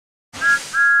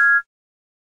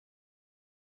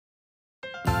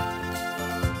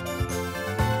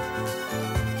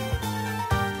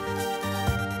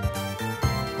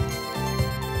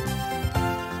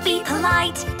Be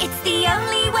polite, it's the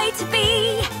only way to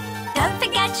be. Don't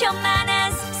forget your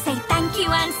manners, say thank you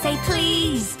and say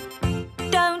please.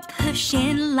 Don't push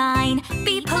in line,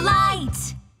 be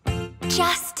polite.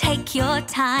 Just take your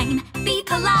time, be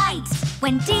polite.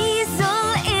 When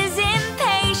Diesel is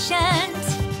impatient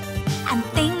and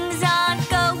things aren't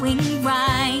going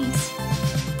right,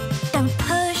 don't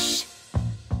push,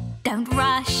 don't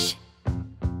rush.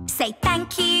 Say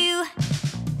thank you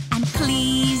and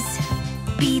please.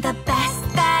 Be the best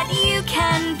that you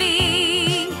can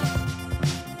be.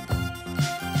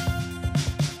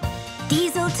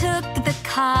 Diesel took the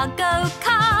cargo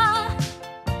car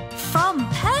from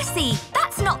Percy.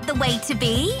 That's not the way to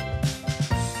be.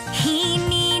 He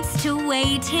needs to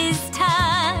wait his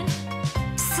turn.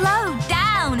 Slow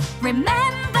down,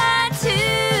 remember to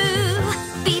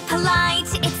be polite.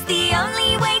 It's the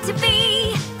only way to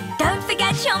be. Don't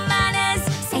forget your manners,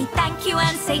 say thank you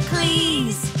and say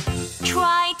please.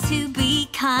 Try to be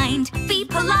kind, be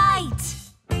polite.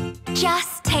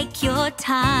 Just take your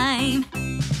time,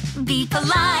 be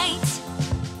polite.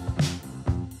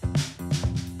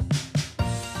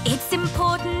 It's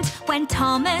important when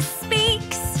Thomas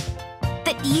speaks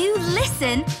that you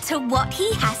listen to what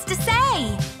he has to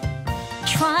say.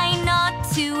 Try not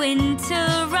to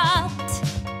interrupt.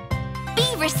 Be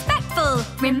respectful,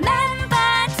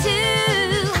 remember to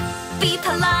be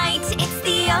polite. It's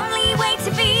the only way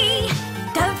to be.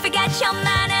 Don't forget your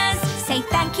manners, say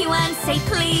thank you and say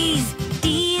please.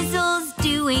 Diesel's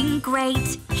doing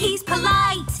great, he's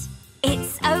polite.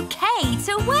 It's okay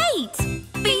to wait,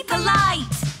 be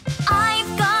polite.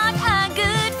 I've got a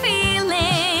good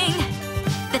feeling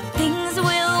that things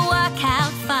will work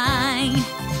out fine.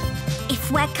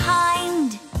 If we're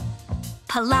kind,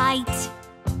 polite,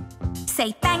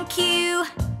 say thank you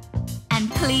and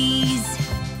please.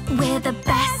 We're the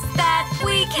best